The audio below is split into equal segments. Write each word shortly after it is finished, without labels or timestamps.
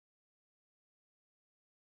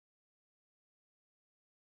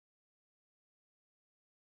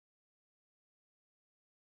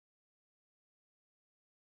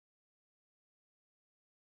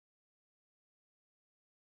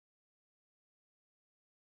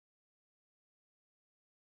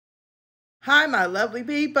Hi, my lovely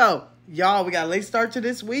people. Y'all, we got a late start to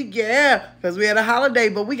this week. Yeah, because we had a holiday,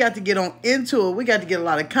 but we got to get on into it. We got to get a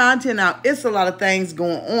lot of content out. It's a lot of things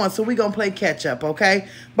going on, so we're going to play catch up, okay?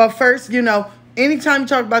 But first, anytime you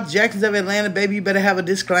talk about the Jacksons of Atlanta, baby, you better have a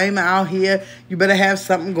disclaimer out here. You better have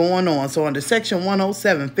something going on. So under Section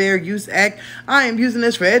 107 Fair Use Act, I am using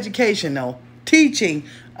this for educational, teaching,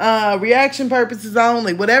 reaction purposes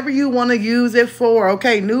only, whatever you want to use it for,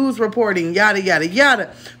 okay? News reporting, yada, yada,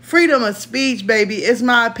 yada. Freedom of speech, baby. It's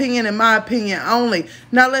my opinion and my opinion only.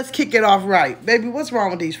 Now let's kick it off right. Baby, what's wrong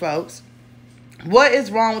with these folks? What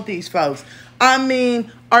is wrong with these folks? I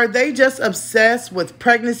mean, are they just obsessed with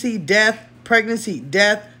pregnancy, death, pregnancy,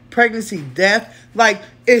 death, pregnancy, death? Like,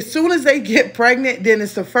 as soon as they get pregnant, then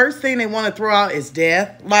it's the first thing they want to throw out is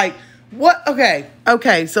death. Like, what?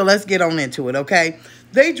 Okay, so let's get on into it, okay?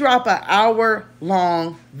 They drop an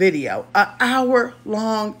hour-long video,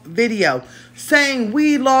 saying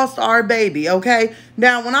we lost our baby, okay?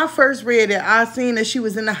 Now, when I first read it, I seen that she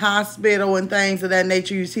was in the hospital and things of that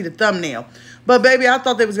nature. You see the thumbnail. But, baby, I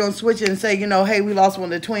thought they was going to switch it and say, hey, we lost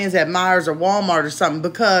one of the twins at Myers or Walmart or something,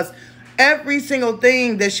 because every single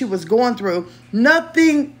thing that she was going through,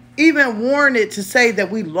 nothing even warranted to say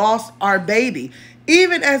that we lost our baby.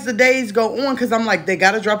 Even as the days go on, because I'm like, they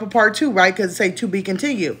got to drop a part 2, right? Because it say to be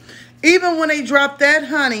continued. Even when they dropped that,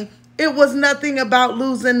 honey, it was nothing about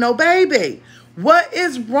losing no baby. What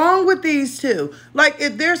is wrong with these two? Like,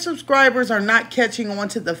 if their subscribers are not catching on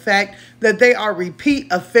to the fact that they are repeat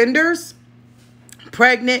offenders,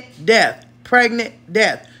 pregnant, death, pregnant,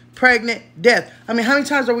 death, pregnant, death. I mean, how many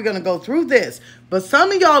times are we going to go through this? But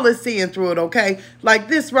some of y'all is seeing through it, okay? Like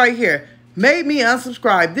this right here. Made me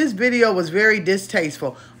unsubscribe. This video was very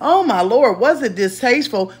distasteful. Oh my Lord, was it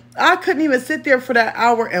distasteful? I couldn't even sit there for that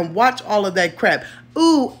hour and watch all of that crap.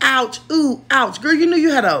 Ooh, ouch, ooh, ouch. Girl, you knew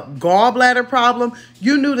you had a gallbladder problem.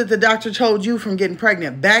 You knew that the doctor told you from getting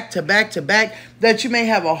pregnant back to back to back that you may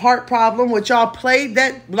have a heart problem, which y'all played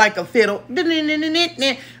that like a fiddle.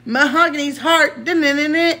 Mahogany's heart.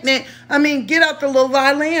 I mean, get out the little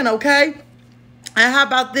violin, okay? And how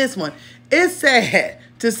about this one? It's sad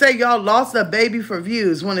to say y'all lost a baby for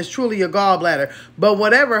views when it's truly your gallbladder. But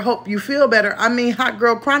whatever, hope you feel better. I mean, Hot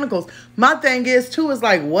Girl Chronicles. My thing is, too, is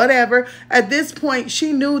like, whatever. At this point,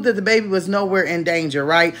 she knew that the baby was nowhere in danger,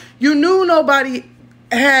 right? You knew nobody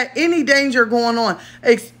had any danger going on,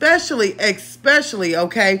 especially,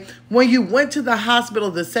 okay, when you went to the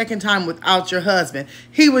hospital the second time without your husband.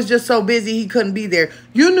 He was just so busy he couldn't be there.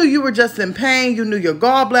 You knew you were just in pain. You knew your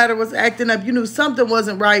gallbladder was acting up. You knew something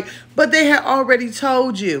wasn't right, but they had already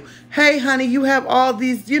told you, hey, honey, you have all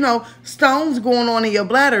these, stones going on in your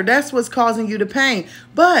bladder. That's what's causing you the pain.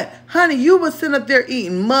 But, honey, you was sitting up there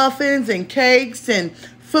eating muffins and cakes and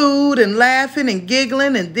food and laughing and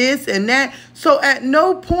giggling and this and that. So at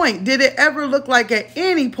no point did it ever look like at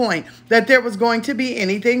any point that there was going to be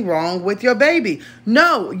anything wrong with your baby.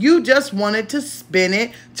 No, you just wanted to spin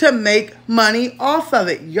it to make money off of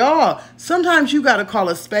it. Y'all, sometimes you got to call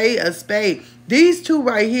a spade a spade. These two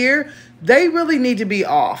right here, they really need to be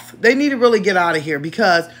off. They need to really get out of here,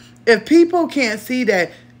 because if people can't see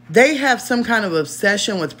that they have some kind of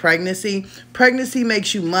obsession with pregnancy. Pregnancy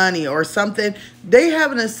makes you money or something. They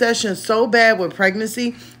have an obsession so bad with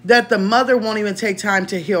pregnancy that the mother won't even take time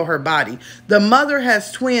to heal her body. The mother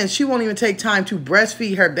has twins. She won't even take time to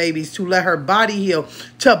breastfeed her babies, to let her body heal,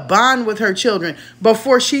 to bond with her children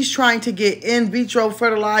before she's trying to get in vitro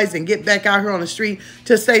fertilized and get back out here on the street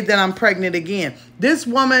to say that I'm pregnant again. This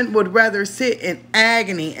woman would rather sit in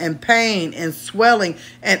agony and pain and swelling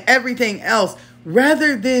and everything else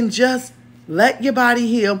rather than just let your body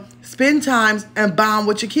heal, spend times, and bond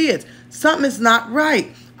with your kids. Something is not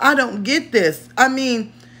right. I don't get this. I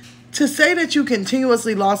mean, to say that you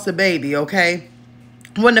continuously lost a baby, okay?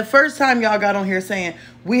 When the first time y'all got on here saying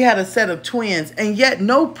we had a set of twins, and yet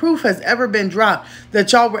no proof has ever been dropped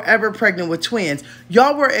that y'all were ever pregnant with twins.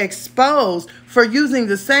 Y'all were exposed for using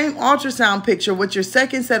the same ultrasound picture with your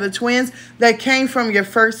second set of twins that came from your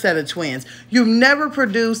first set of twins. You never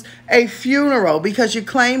produced a funeral because you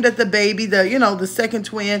claimed that the baby, the second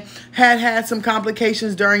twin, had some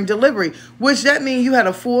complications during delivery, which that means you had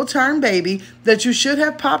a full-term baby that you should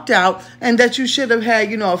have popped out and that you should have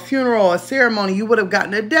had, a funeral, a ceremony you would have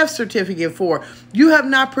gotten a death certificate for. You have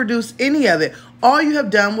not produced any of it. All you have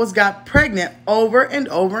done was got pregnant over and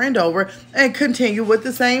over and over and continue with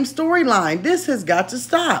the same storyline. This has got to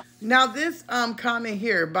stop. Now, this comment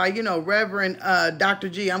here by, Reverend Dr.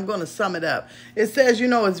 G, I'm going to sum it up. It says,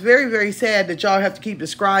 it's very, very sad that y'all have to keep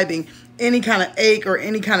describing any kind of ache or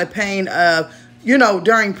any kind of pain of,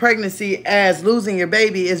 during pregnancy as losing your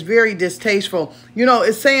baby is very distasteful.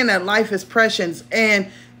 It's saying that life is precious, and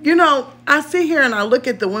you know, I sit here and I look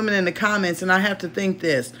at the women in the comments and I have to think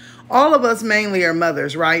this. All of us mainly are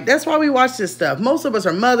mothers, right? That's why we watch this stuff. Most of us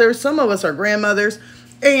are mothers. Some of us are grandmothers.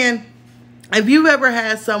 And if you've ever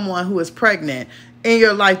had someone who is pregnant in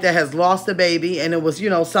your life that has lost a baby and it was, you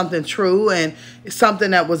know, something true and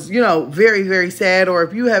something that was, you know, very, very sad, or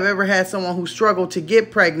if you have ever had someone who struggled to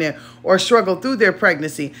get pregnant or struggled through their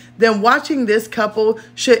pregnancy, then watching this couple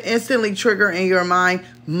should instantly trigger in your mind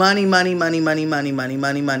money, money, money, money, money, money,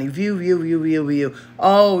 money, money, view, view, view, view, view.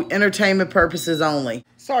 Oh, entertainment purposes only.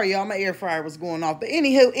 Sorry, y'all, my air fryer was going off. But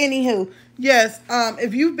anywho, yes,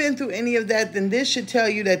 if you've been through any of that, then this should tell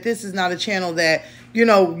you that this is not a channel that, you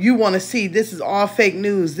know, you want to see. This is all fake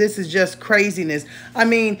news. This is just craziness. I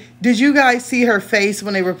mean, did you guys see her face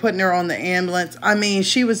when they were putting her on the ambulance? I mean,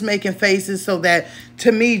 she was making faces so that,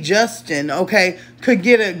 to me, Justin, okay, could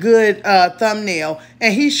get a good thumbnail.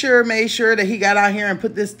 And he sure made sure that he got out here and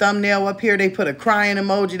put this thumbnail up here. They put a crying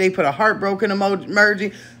emoji. They put a heartbroken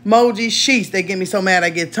emoji. Sheesh, they get me so mad I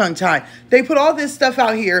get tongue-tied. They put all this stuff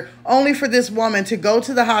out here only for this woman to go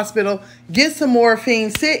to the hospital, get some morphine,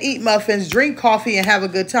 sit, eat muffins, drink coffee, and have a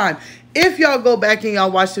good time. If y'all go back and y'all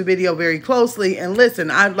watch the video very closely and listen,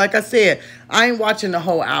 like I said, I ain't watching the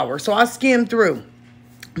whole hour, so I skimmed through.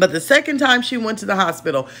 But the second time she went to the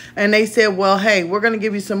hospital and they said, well, hey, we're going to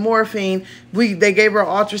give you some morphine. They gave her an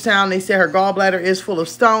ultrasound. They said her gallbladder is full of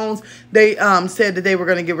stones. They said that they were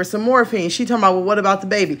going to give her some morphine. She talking about, well, what about the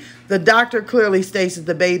baby? The doctor clearly states that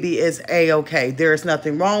the baby is A-okay. There is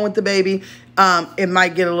nothing wrong with the baby. It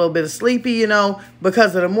might get a little bit of sleepy, you know,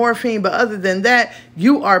 because of the morphine. But other than that,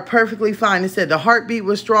 you are perfectly fine. It said the heartbeat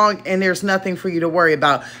was strong and there's nothing for you to worry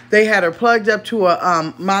about. They had her plugged up to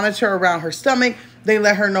a monitor around her stomach. They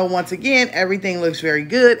let her know once again, everything looks very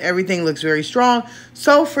good. Everything looks very strong.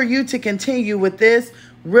 So for you to continue with this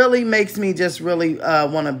really makes me just really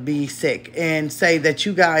want to be sick and say that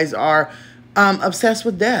you guys are obsessed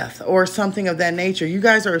with death or something of that nature. You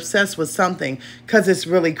guys are obsessed with something because it's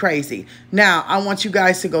really crazy. Now, I want you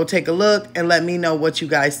guys to go take a look and let me know what you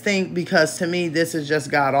guys think, because to me, this is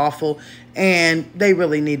just god awful and they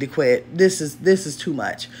really need to quit. This is too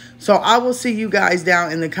much. So I will see you guys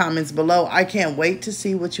down in the comments below. I can't wait to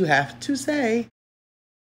see what you have to say.